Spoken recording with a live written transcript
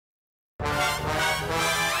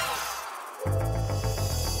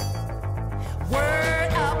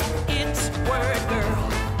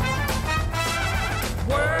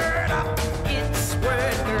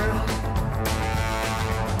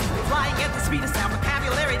read a sound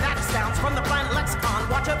vocabulary that astounds from the planet lexicon.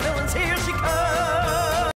 Watch her villains, here she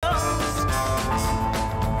comes.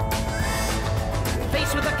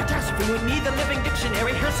 Faced with a catastrophe, we need the living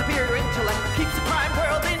dictionary. Her superior intellect keeps the crime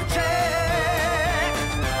world in check.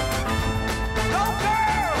 Go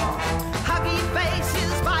girl! Huggy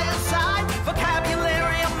faces by her side,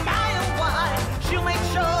 vocabulary a mile wide. She'll make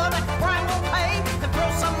sure that crime will pay and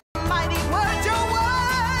throw some mighty words your way.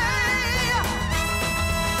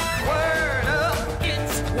 Word up,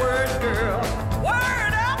 it's Word Girl.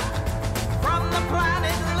 Word up from the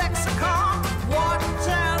planet lexicon. Watch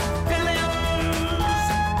out, villains.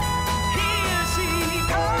 Here she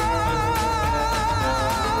comes.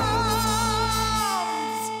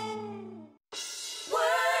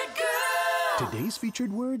 Word Girl. Today's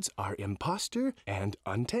featured words are imposter and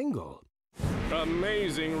untangle.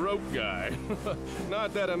 Amazing rope guy.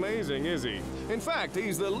 Not that amazing, is he? In fact,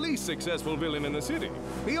 he's the least successful villain in the city.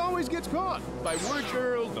 He always gets caught by Word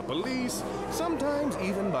Girl, the police, sometimes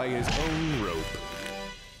even by his own rope.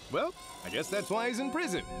 Well, I guess that's why he's in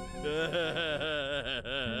prison.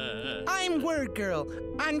 I'm Word Girl.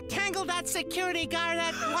 Untangle that security guard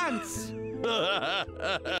at once.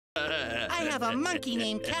 I have a monkey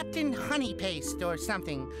named Captain Honeypaste or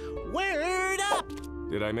something. Word up!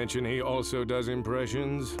 Did I mention he also does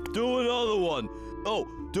impressions? Do another one. Oh,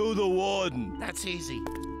 do the warden. That's easy.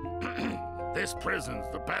 This prison's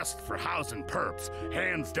the best for housing perps,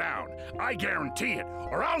 hands down. I guarantee it,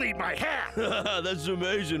 or I'll eat my hat. That's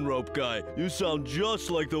amazing, rope guy. You sound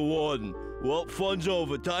just like the warden. Well, fun's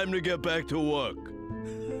over. Time to get back to work.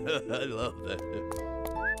 I love that.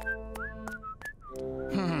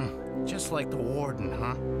 Just like the warden,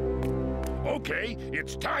 huh? Okay,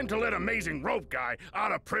 it's time to let Amazing Rope Guy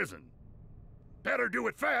out of prison. Better do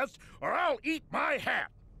it fast, or I'll eat my hat.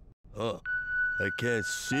 Huh. I can't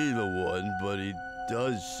see the warden, but he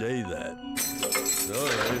does say that. All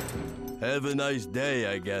right. Have a nice day,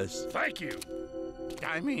 I guess. Thank you.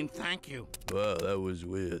 I mean, thank you. Wow, that was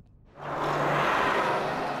weird.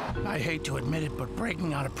 I hate to admit it, but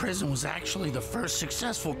breaking out of prison was actually the first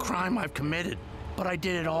successful crime I've committed. But I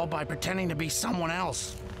did it all by pretending to be someone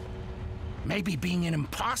else. Maybe being an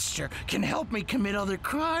imposter can help me commit other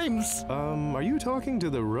crimes. Are you talking to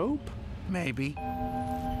the rope? Maybe.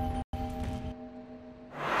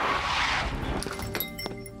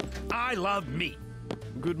 I love meat.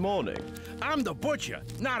 Good morning. I'm the butcher,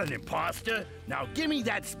 not an imposter. Now give me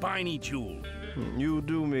that spiny jewel. You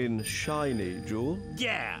do mean shiny, Jewel?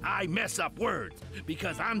 Yeah, I mess up words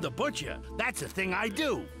because I'm the butcher. That's a thing I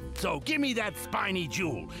do. So give me that spiny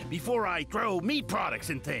jewel before I throw meat products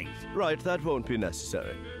and things. Right, that won't be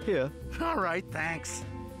necessary. Here. All right, thanks.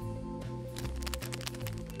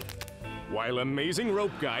 While Amazing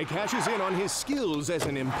Rope Guy cashes in on his skills as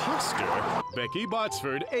an imposter, Becky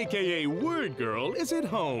Botsford, a.k.a. Word Girl, is at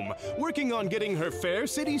home, working on getting her Fair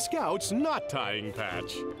City Scouts knot tying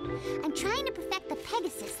patch. I'm trying to perfect the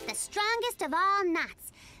Pegasus, the strongest of all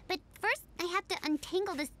knots. But first, I have to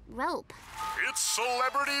untangle this rope. It's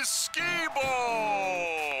Celebrity Skee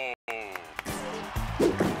Ball!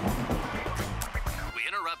 We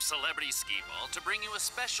interrupt Celebrity Skee Ball to bring you a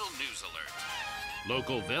special news alert.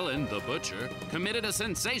 Local villain, the Butcher, committed a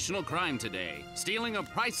sensational crime today, stealing a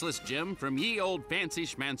priceless gem from ye old fancy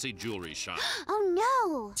schmancy jewelry shop. Oh,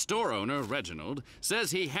 no! Store owner, Reginald,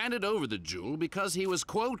 says he handed over the jewel because he was,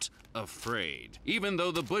 quote, afraid, even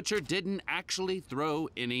though the Butcher didn't actually throw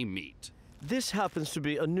any meat. This happens to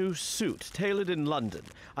be a new suit tailored in London.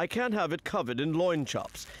 I can't have it covered in loin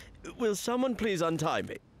chops. Will someone please untie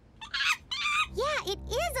me? Yeah, it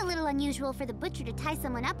is a little unusual for the butcher to tie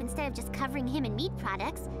someone up instead of just covering him in meat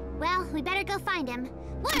products. Well, we better go find him.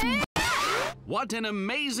 What an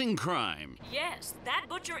amazing crime! Yes, that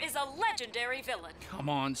butcher is a legendary villain. Come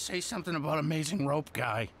on, say something about Amazing Rope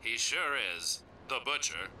Guy. He sure is. The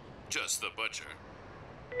Butcher. Just the Butcher.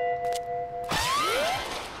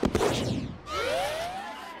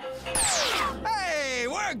 Hey,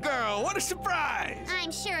 Word Girl, what a surprise!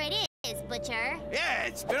 I'm sure it is, Butcher. Yeah,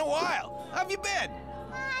 it's been a while. How have you been?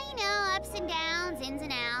 You know, ups and downs, ins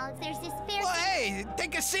and outs. There's this fair... Well, hey,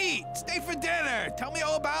 take a seat. Stay for dinner. Tell me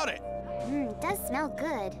all about it. It does smell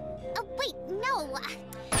good. Oh, wait, no.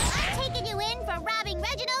 I'm taking you in for robbing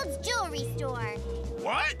Reginald's jewelry store.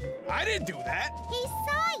 What? I didn't do that. He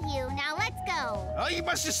saw you. Now let's go. Oh, you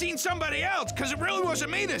must have seen somebody else, because it really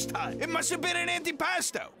wasn't me this time. It must have been an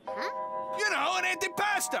antipasto. Huh? You know, an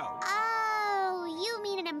antipasto. Oh, you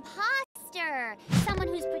mean an imposter. Someone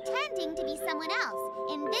who's pretending to be someone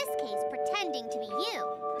else. In this case, pretending to be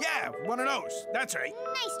you. Yeah, one of those. That's right.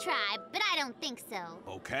 Nice try, but I don't think so.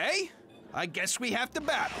 Okay. I guess we have to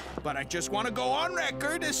battle. But I just want to go on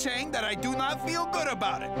record as saying that I do not feel good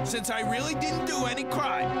about it, since I really didn't do any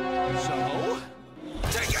crime. So,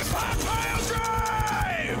 take it pile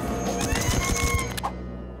drive!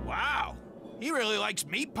 Wow, he really likes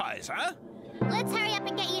meat pies, huh? Let's hurry up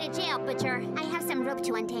and get you to jail, Butcher. I have some rope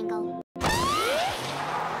to untangle.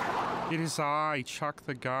 It is I, Chuck,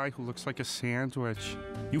 the guy who looks like a sandwich.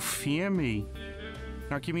 You fear me.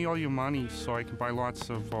 Now give me all your money so I can buy lots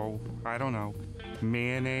of, I don't know,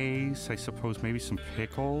 mayonnaise, I suppose maybe some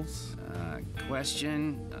pickles.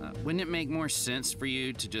 Question, wouldn't it make more sense for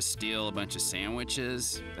you to just steal a bunch of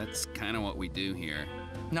sandwiches? That's kind of what we do here.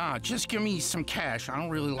 Nah, just give me some cash. I don't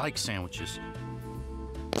really like sandwiches.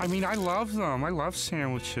 I mean, I love them. I love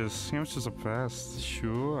sandwiches. Sandwiches are best,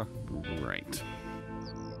 sure. Right.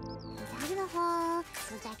 Out of the hole,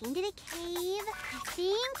 goes back into the cave. I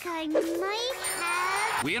think I might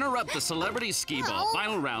have... We interrupt the Celebrity Skee Ball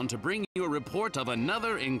final round to bring you a report of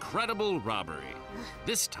another incredible robbery.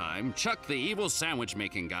 This time, Chuck the evil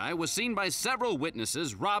sandwich-making guy was seen by several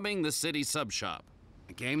witnesses robbing the city sub shop.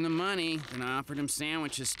 I gave him the money, and I offered him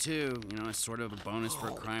sandwiches too. You know, as sort of a bonus for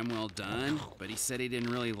a crime well done. But he said he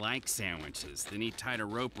didn't really like sandwiches. Then he tied a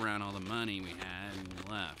rope around all the money we had and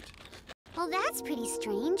left. Well, that's pretty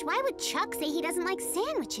strange. Why would Chuck say he doesn't like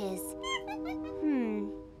sandwiches?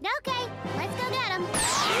 Okay, let's go get him.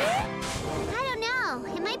 I don't know.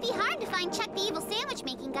 It might be hard to find Chuck the evil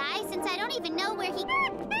sandwich-making guy since I don't even know where he...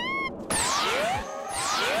 Aha!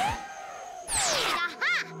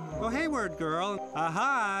 Oh, hey, word girl.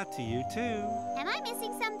 Aha, to you too. Am I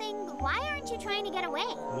missing something? Why aren't you trying to get away?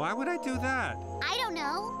 Why would I do that? I don't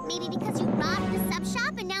know. Maybe because you robbed the sub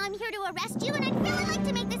shop and now I'm here to arrest you, and I'd really like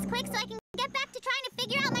to make this quick so I can get back to trying to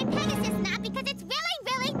figure out my Pegasus knot because it's really,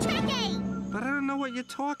 really tricky! But I don't know what you're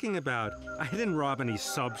talking about. I didn't rob any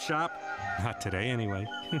sub shop. Not today, anyway.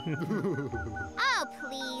 Oh,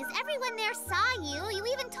 please. Everyone there saw you. You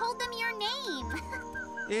even told them your name.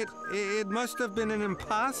 It must have been an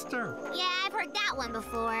imposter. Yeah, I've heard that one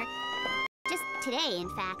before. Just today, in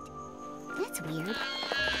fact. That's weird.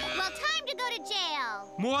 Well, time to go to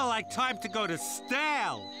jail. More like time to go to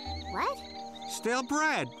stale. What? Stale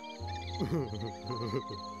bread.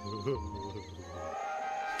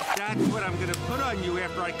 That's what I'm gonna put on you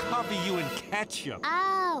after I cover you in ketchup.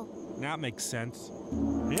 Oh. That makes sense.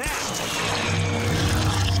 Yeah.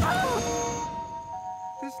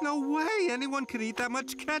 There's no way anyone could eat that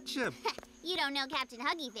much ketchup. You don't know Captain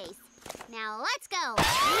Huggy Face. Now let's go.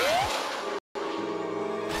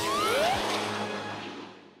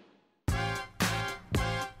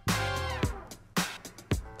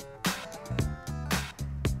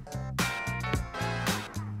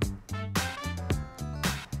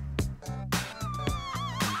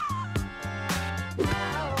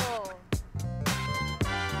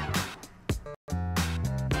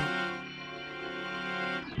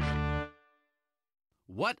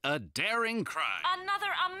 What a daring crime.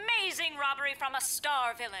 Another amazing robbery from a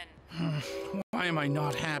star villain. Why am I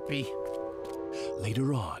not happy?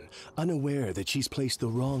 Later on, unaware that she's placed the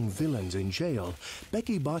wrong villains in jail,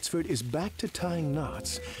 Becky Botsford is back to tying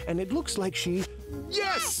knots, and it looks like she...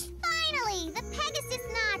 Yes! Finally! The Pegasus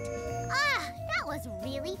knot! Ah, that was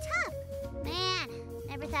really tough. Man,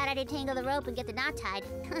 never thought I'd untangle the rope and get the knot tied.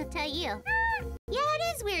 I'll tell you. Yeah,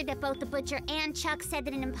 it is weird that both the Butcher and Chuck said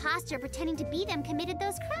that an imposter pretending to be them committed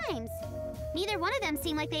those crimes. Neither one of them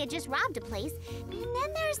seemed like they had just robbed a place. And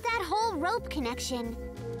then there's that whole rope connection.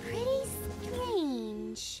 Pretty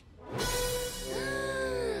strange.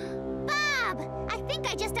 Bob! I think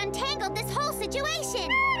I just untangled this whole situation!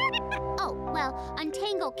 Oh, well,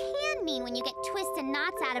 untangle can mean when you get twists and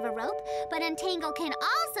knots out of a rope, but untangle can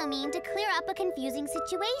also mean to clear up a confusing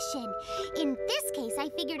situation. In this case, I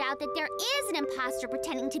figured out that there is an imposter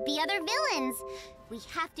pretending to be other villains. We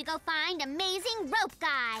have to go find Amazing Rope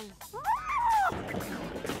Guy.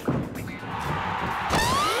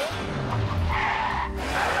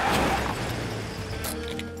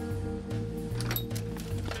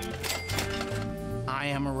 I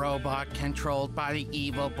am a robot controlled by the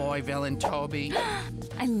evil boy villain Toby.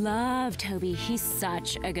 I love Toby. He's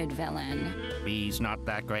such a good villain. He's not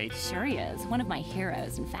that great. Sure he is. One of my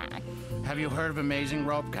heroes, in fact. Have you heard of Amazing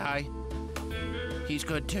Rope Guy? He's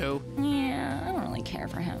good too. Yeah, I don't really care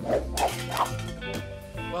for him.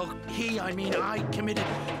 Well, I committed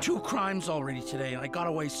 2 crimes already today, and I got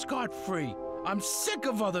away scot-free. I'm sick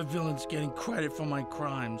of other villains getting credit for my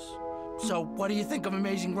crimes. So, what do you think of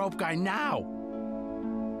Amazing Rope Guy now?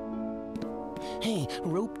 Hey,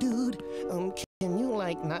 Rope Dude, can you,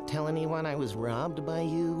 not tell anyone I was robbed by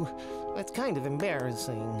you? That's kind of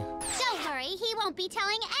embarrassing. Don't worry, he won't be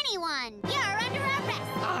telling anyone. You're under arrest.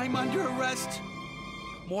 I'm under arrest.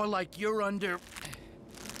 More like you're under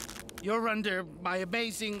my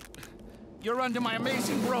amazing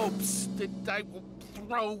ropes that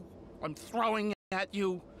I'm throwing at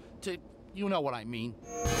you to, you know what I mean.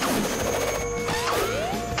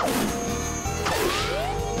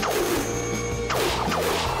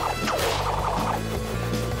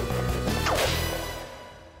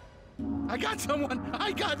 I got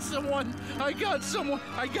someone.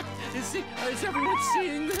 Is everyone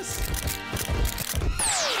seeing this?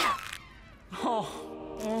 Oh,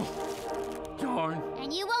 darn.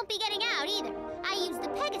 And you won't be getting out either. I used the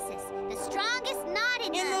Pegasus, the strongest knot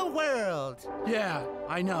in the world. Yeah,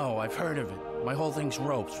 I know. I've heard of it. My whole thing's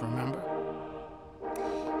ropes, remember?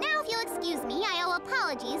 Now, if you'll excuse me, I owe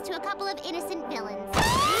apologies to a couple of innocent villains.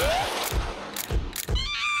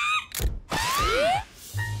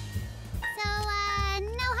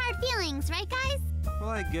 Right, guys? Well,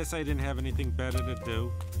 I guess I didn't have anything better to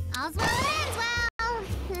do. All's well that ends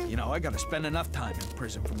well. You know, I gotta spend enough time in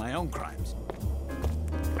prison for my own crimes.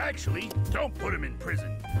 Actually, don't put him in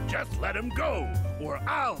prison. Just let him go, or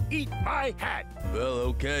I'll eat my hat. Well,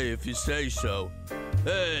 okay, if you say so.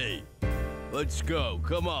 Hey, let's go.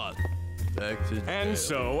 Come on. Back to jail. And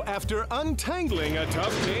so, after untangling a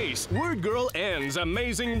tough case, Word Girl ends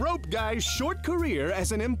Amazing Rope Guy's short career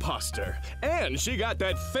as an imposter. And she got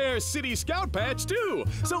that Fair City Scout patch, too.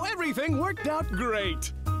 So everything worked out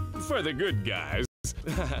great. For the good guys.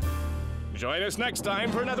 Join us next time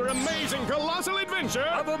for another amazing, colossal adventure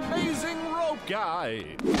of Amazing Rope Guy.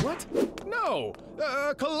 What? No!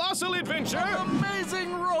 Colossal adventure of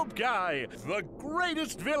Amazing Rope Guy, the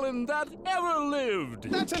greatest villain that ever lived.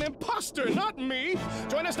 That's an imposter, not me.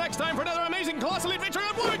 Join us next time for another amazing, colossal adventure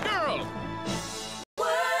of Word Girl.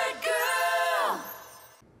 Word Girl!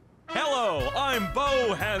 Hello, I'm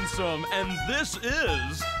Bo Handsome, and this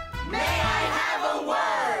is... May I have a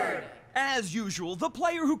word? As usual, the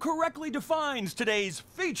player who correctly defines today's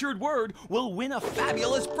featured word will win a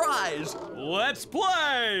fabulous prize. Let's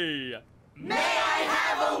play! May I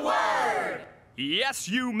have a word? Yes,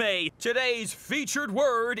 you may. Today's featured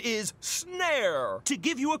word is snare. To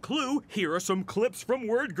give you a clue, here are some clips from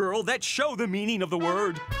Word Girl that show the meaning of the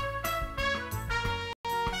word.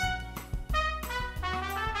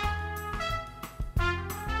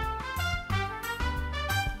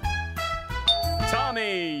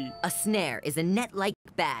 Tommy! A snare is a net-like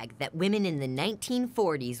bag that women in the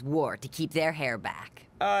 1940s wore to keep their hair back.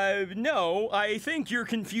 No, I think you're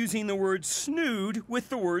confusing the word snood with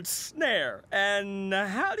the word snare. And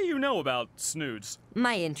how do you know about snoods?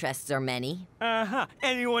 My interests are many. Uh-huh.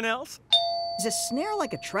 Anyone else? Is a snare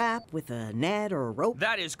like a trap with a net or a rope?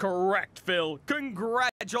 That is correct, Phil.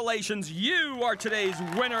 Congratulations, you are today's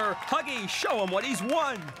winner. Huggy, show him what he's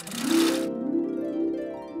won.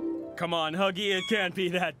 Come on, Huggy, it can't be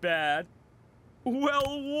that bad.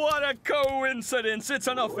 Well, what a coincidence! It's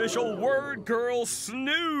an official Word Girl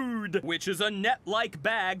snood, which is a net-like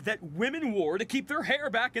bag that women wore to keep their hair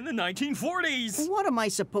back in the 1940s. What am I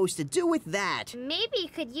supposed to do with that? Maybe you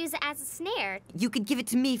could use it as a snare. You could give it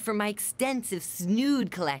to me for my extensive snood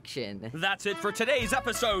collection. That's it for today's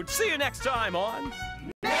episode. See you next time on...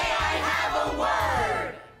 May I have a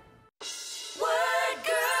word? Word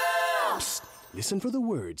Girl! Psst. Listen for the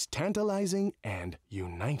words tantalizing and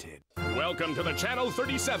united. Welcome to the Channel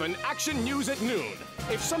 37 Action News at Noon.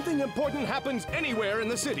 If something important happens anywhere in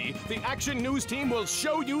the city, the Action News team will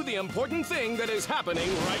show you the important thing that is happening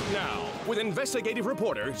right now. With investigative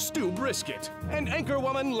reporter Stu Brisket and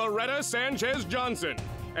anchorwoman Loretta Sanchez Johnson.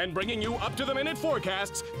 And bringing you up-to-the-minute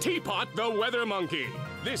forecasts, Teapot the Weather Monkey.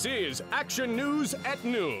 This is Action News at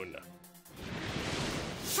Noon.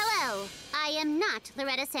 Hello, I am not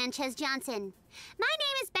Loretta Sanchez Johnson. My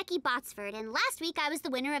name is Becky Botsford, and last week I was the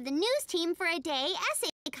winner of the news team for a day essay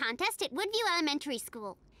contest at Woodview Elementary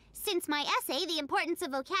School. Since my essay, The Importance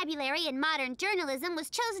of Vocabulary in Modern Journalism, was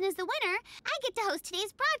chosen as the winner, I get to host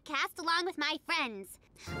today's broadcast along with my friends.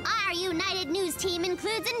 Our united news team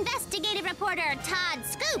includes investigative reporter Todd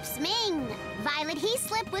Scoops Ming, Violet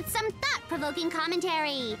Heaslip with some thought-provoking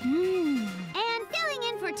commentary, and filling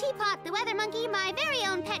in for Teapot the Weather Monkey, my very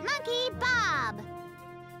own pet monkey, Bob.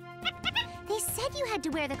 They said you had to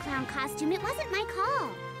wear the clown costume. It wasn't my call.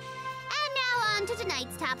 And now on to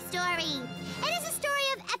tonight's top story. It is a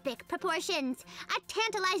story of epic proportions, a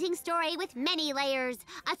tantalizing story with many layers,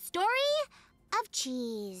 a story of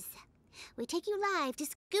cheese. We take you live to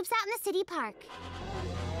Scoops out in the city park.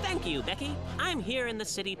 Thank you, Becky. I'm here in the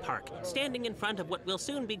city park, standing in front of what will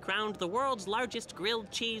soon be crowned the world's largest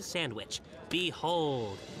grilled cheese sandwich.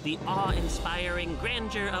 Behold, the awe-inspiring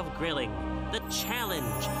grandeur of grilling, the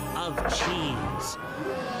challenge of cheese.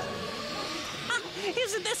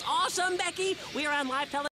 Isn't this awesome, Becky? We are on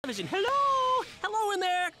live television. Hello! Hello in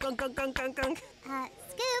there! Gunk, gunk, gunk, gunk, gunk.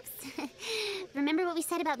 Scoops, remember what we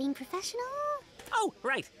said about being professional? Oh,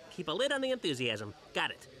 right. Keep a lid on the enthusiasm.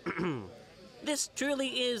 Got it. This truly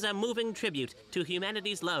is a moving tribute to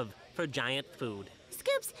humanity's love for giant food.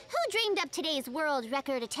 Scoops, who dreamed up today's world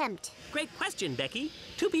record attempt? Great question, Becky.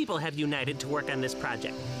 2 people have united to work on this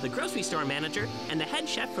project. The grocery store manager and the head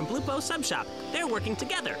chef from Blupo Sub Shop. They're working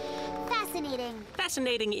together. Fascinating.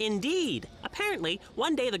 Fascinating indeed. Apparently,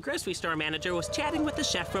 one day the grocery store manager was chatting with the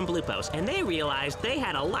chef from Blupo's, and they realized they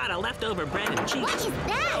had a lot of leftover bread and cheese. What is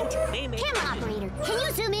that? Camera operator, can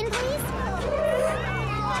you zoom in, please?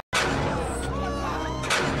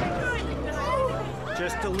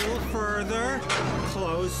 Just a little further.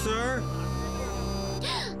 Closer.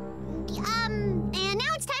 And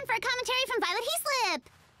now it's time for a commentary from Violet Heaslip.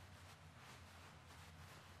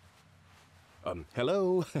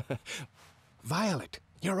 Hello? Violet,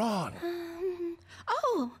 you're on.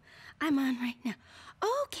 Oh, I'm on right now.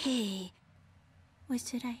 Okay. What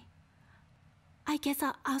should I guess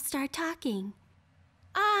I'll start talking.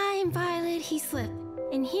 I'm Violet Heaslip,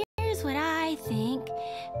 and here's what I think.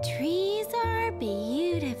 Trees are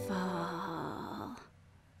beautiful.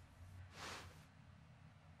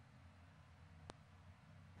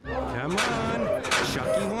 Come on.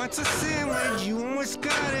 Chucky wants a sandwich. You almost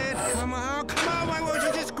got it. Come on, why won't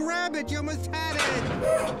you just grab it? You almost had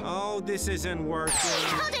it. Oh, this isn't working.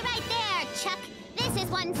 Hold it right there, Chuck. This is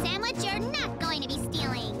one sandwich you're not going to be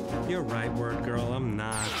stealing. You're right, word girl, I'm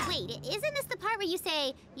not. Wait, isn't this the part where you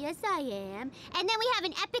say, yes, I am, and then we have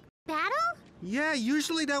an epic battle? Yeah,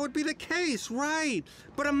 usually that would be the case, right.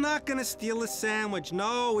 But I'm not gonna steal a sandwich.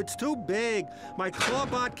 No, it's too big. My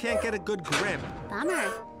clawbot can't get a good grip.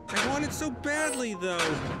 Bummer. I want it so badly,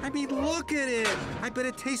 though. I mean, look at it. I bet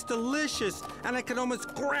it tastes delicious, and I can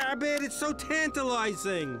almost grab it. It's so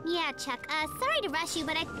tantalizing. Yeah, Chuck, sorry to rush you,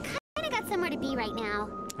 but I kinda got somewhere to be right now.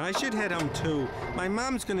 I should head home, too. My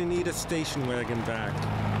mom's gonna need a station wagon back.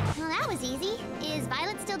 Well, that was easy. Is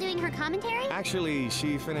Violet still doing her commentary? Actually,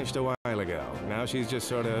 she finished a while ago. Now she's just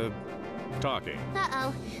sort of talking.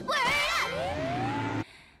 Uh-oh. Word up!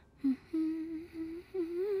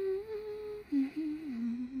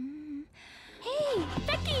 Hey,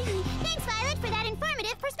 Becky! Thanks, Violet, for that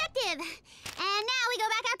informative perspective. And now we go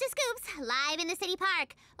back out to Scoops, live in the city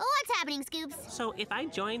park. What's happening, Scoops? So if I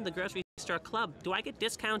join the grocery store club, do I get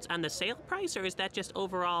discounts on the sale price, or is that just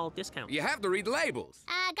overall discount? You have to read labels.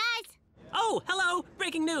 Guys. Oh, hello!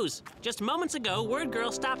 Breaking news! Just moments ago, Word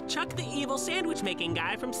Girl stopped Chuck the evil sandwich-making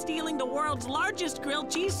guy from stealing the world's largest grilled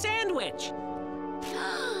cheese sandwich!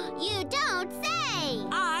 You don't say!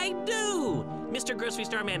 I do! Mr. Grocery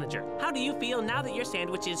Store Manager, how do you feel now that your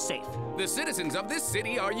sandwich is safe? The citizens of this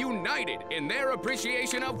city are united in their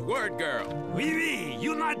appreciation of Word Girl. Oui, oui,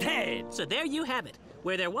 united! So there you have it.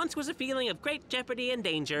 Where there once was a feeling of great jeopardy and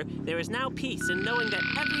danger, there is now peace in knowing that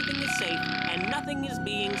everything is safe and nothing is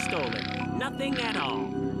being stolen. Nothing at all.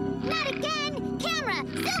 Not again! Camera,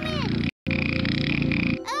 zoom in!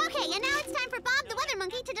 Okay, and now it's time for Bob the Weather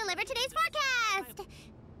Monkey to deliver today's forecast.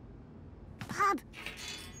 Bob.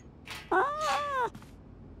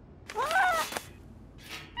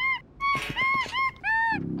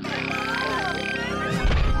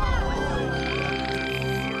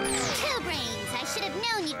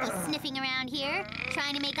 Sniffing around here,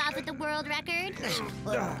 trying to make off with the world record.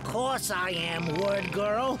 Of course I am, Word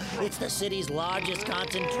Girl. It's the city's largest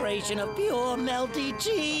concentration of pure melty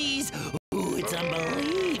cheese. Ooh, it's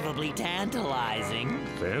unbelievably tantalizing.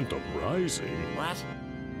 Tantalizing? What?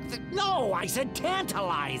 No, I said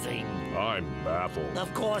tantalizing. I'm baffled.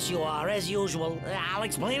 Of course you are, as usual. I'll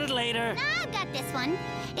explain it later. I've got this one.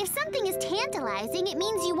 If something is tantalizing, it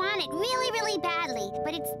means you want it really, really badly,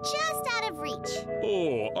 but it's just out of reach.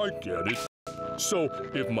 Oh, I get it. So,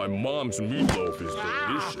 if my mom's meatloaf is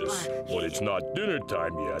delicious, but it's not dinner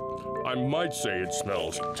time yet, I might say it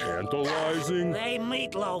smells tantalizing. Hey,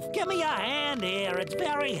 Meatloaf, give me a hand here. It's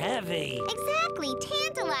very heavy. Exactly,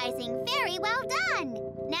 tantalizing. Very well done.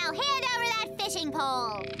 Now hand over that fishing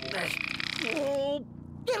pole. Oh,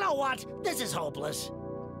 you know what? This is hopeless.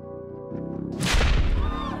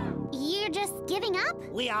 You're just giving up?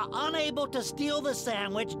 We are unable to steal the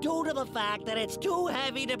sandwich due to the fact that it's too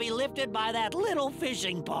heavy to be lifted by that little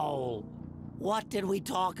fishing pole. What did we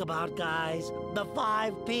talk about, guys? The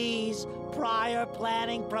 5 Ps. Prior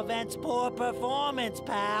planning prevents poor performance,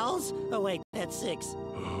 pals. Oh, wait, that's 6.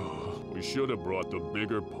 You should have brought the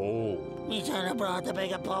bigger pole. You should have brought the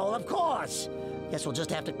bigger pole, of course. Guess we'll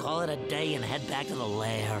just have to call it a day and head back to the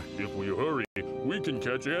lair. If we hurry, we can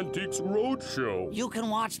catch Antiques Roadshow. You can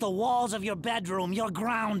watch the walls of your bedroom. You're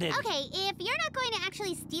grounded. Okay, if you're not going to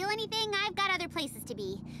actually steal anything, I've got other places to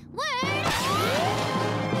be. Word!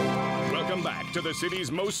 Welcome back to the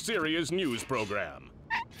city's most serious news program.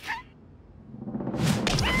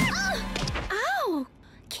 Ow!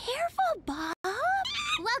 Careful, Bob.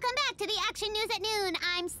 Welcome back to the Action News at Noon.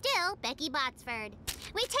 I'm still Becky Botsford.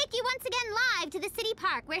 We take you once again live to the city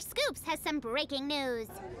park where Scoops has some breaking news.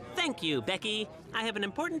 Thank you, Becky. I have an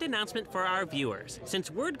important announcement for our viewers.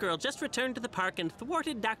 Since Word Girl just returned to the park and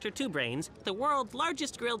thwarted Dr. Two Brains, the world's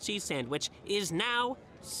largest grilled cheese sandwich is now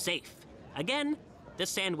safe. Again, the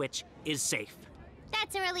sandwich is safe.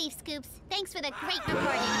 That's a relief, Scoops. Thanks for the great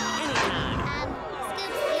reporting. Anytime.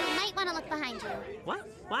 Scoops, you might want to look behind you. What?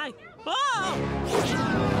 Why? Oh!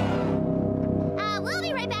 We'll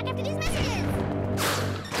be right back after these messages.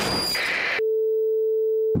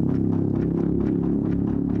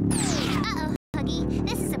 Uh-oh, Huggy.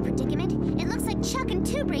 This is a predicament. It looks like Chuck and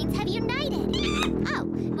Two Brains have united. Oh,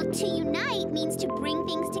 well, to unite means to bring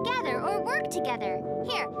things together or work together.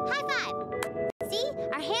 Here, high five. See?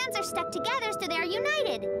 Our hands are stuck together so they're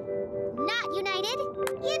united. Not united,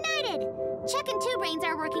 united. Chuck and Two Brains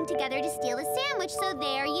are working together to steal a sandwich, so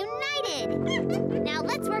they're united. Now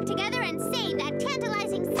let's work together and save that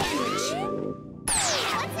tantalizing sandwich.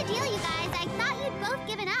 What's the deal, you guys? I thought you'd both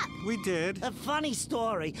given up. We did. A funny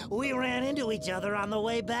story. We ran into each other on the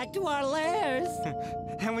way back to our lairs.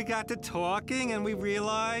 And we got to talking and we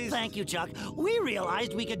realized... Thank you, Chuck. We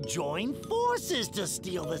realized we could join forces to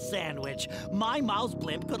steal the sandwich. My mouse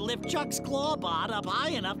blimp could lift Chuck's clawbot up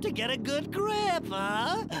high enough to get a good grip,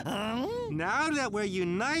 huh? Now that we're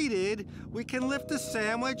united, we can lift the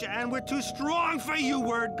sandwich and we're too strong for you,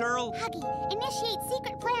 Word Girl. Huggy, initiate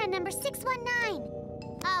secret plan number 619.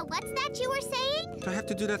 What's that you were saying? Do I have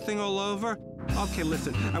to do that thing all over? Okay,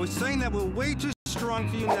 listen. I was saying that we're way too strong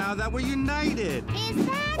for you now that we're united. Is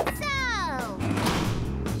that so?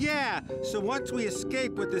 Yeah, so once we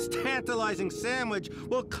escape with this tantalizing sandwich,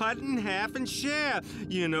 we'll cut it in half and share.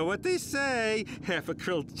 You know what they say, half a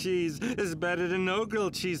grilled cheese is better than no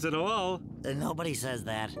grilled cheese at all. Nobody says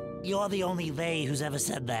that. You're the only they who's ever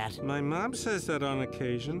said that. My mom says that on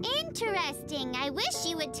occasion. Interesting. I wish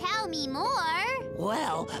you would tell me more.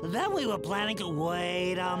 Well, then we were planning to...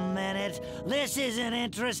 Wait a minute. This isn't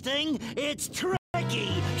interesting. It's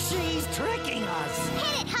tricky. She's tricking us.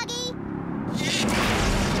 Hit it, Huggy.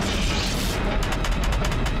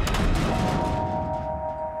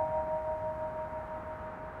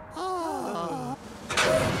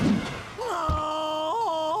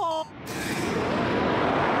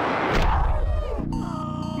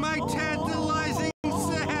 My tantalizing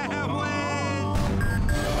sandwich!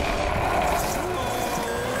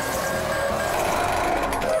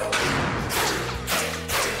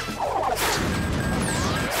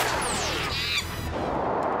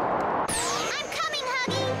 I'm coming,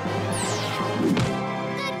 Huggy.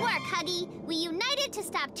 Good work, Huggy. We united to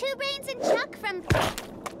stop Two Brains and Chuck from...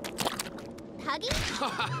 Huggy?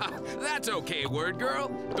 That's okay, Word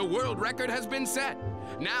Girl. The world record has been set.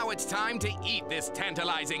 Now it's time to eat this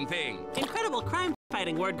tantalizing thing. Incredible crime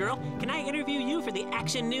fighting, Word Girl. Can I interview you for the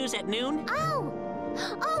Action News at Noon? Oh,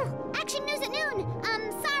 Action News at Noon.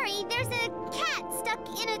 Sorry, there's a cat stuck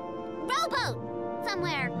in a rowboat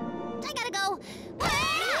somewhere. I gotta go.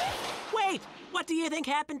 Wait, what do you think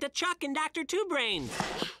happened to Chuck and Dr. Two Brains?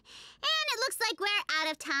 And it looks like we're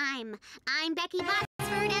out of time. I'm Becky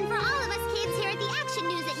Botsford, and for all of us kids here at the Action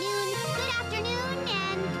News at Noon, good afternoon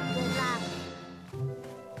and good luck.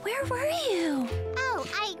 Where were you? Oh,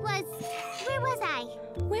 where was I?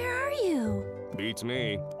 Where are you? Beats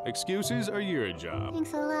me. Excuses are your job.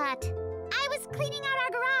 Thanks a lot. I was cleaning out our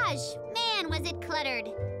garage. Man, was it cluttered.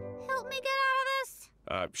 Help me get out of this.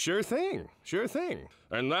 Sure thing. Sure thing.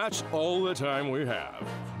 And that's all the time we have.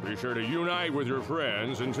 Be sure to unite with your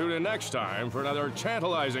friends and tune in next time for another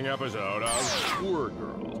tantalizing episode of Word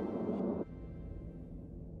Girl.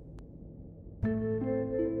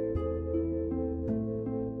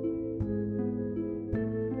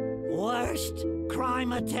 Worst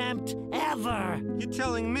crime attempt ever. You're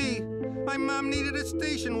telling me? My mom needed a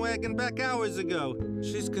station wagon back hours ago.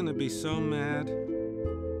 She's gonna be so mad.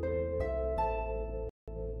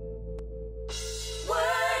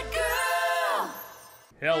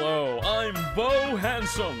 Hello, I'm Bo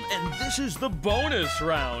Handsome, and this is the bonus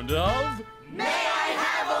round of... May I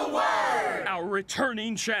have a word? Our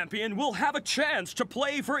returning champion will have a chance to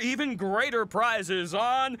play for even greater prizes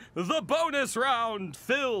on the bonus round.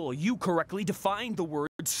 Phil, you correctly defined the word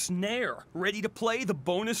Snare, ready to play the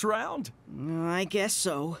bonus round? I guess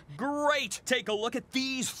so. Great! Take a look at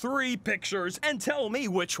these 3 pictures and tell me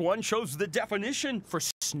which one shows the definition for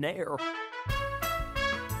snare.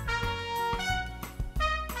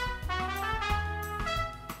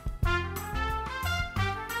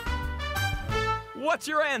 What's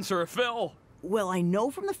your answer, Phil? Well, I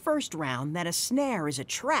know from the first round that a snare is a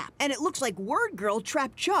trap, and it looks like Word Girl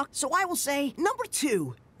trapped Chuck, so I will say number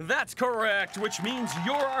 2. That's correct, which means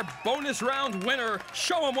you're our bonus round winner.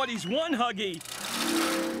 Show him what he's won, Huggy.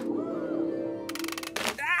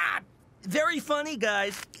 Ah! Very funny,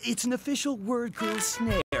 guys. It's an official Word Girl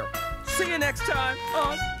snare. See you next time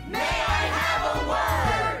on May I Have a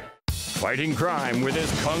Word? Fighting crime with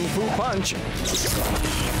his kung fu punch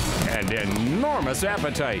and enormous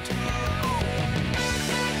appetite.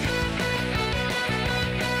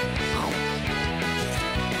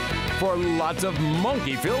 For lots of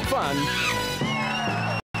monkey-filled fun,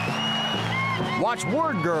 watch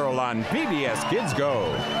Word Girl on PBS Kids Go.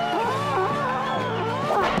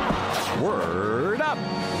 Word up!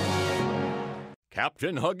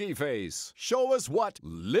 Captain Huggy Face, show us what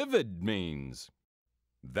livid means.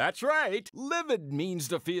 That's right, livid means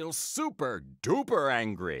to feel super duper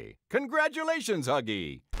angry. Congratulations,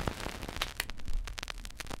 Huggy.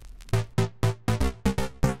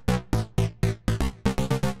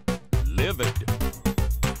 Livid.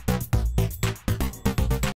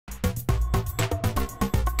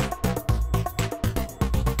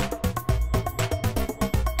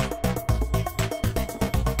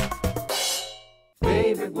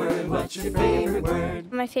 Favorite word, what's your favorite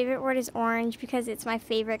word? My favorite word is orange because it's my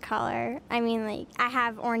favorite color. I mean, like, I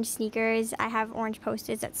have orange sneakers, I have orange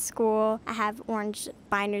Post-its at school, I have orange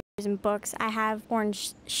binders and books, I have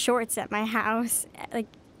orange shorts at my house. Like,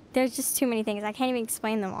 there's just too many things. I can't even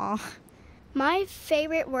explain them all. My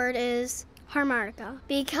favorite word is harmonica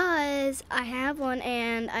because I have one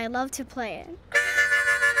and I love to play it.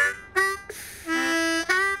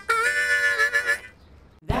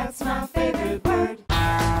 That's my favorite word.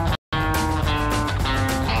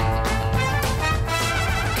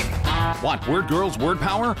 Want Word Girl's word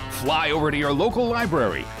power? Fly over to your local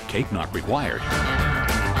library. Cake not required.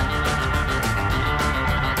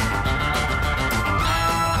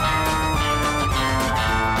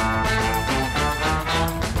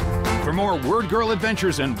 For more Word Girl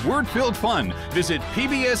adventures and word-filled fun, visit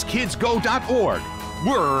pbskidsgo.org.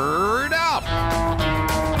 Word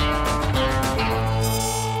up!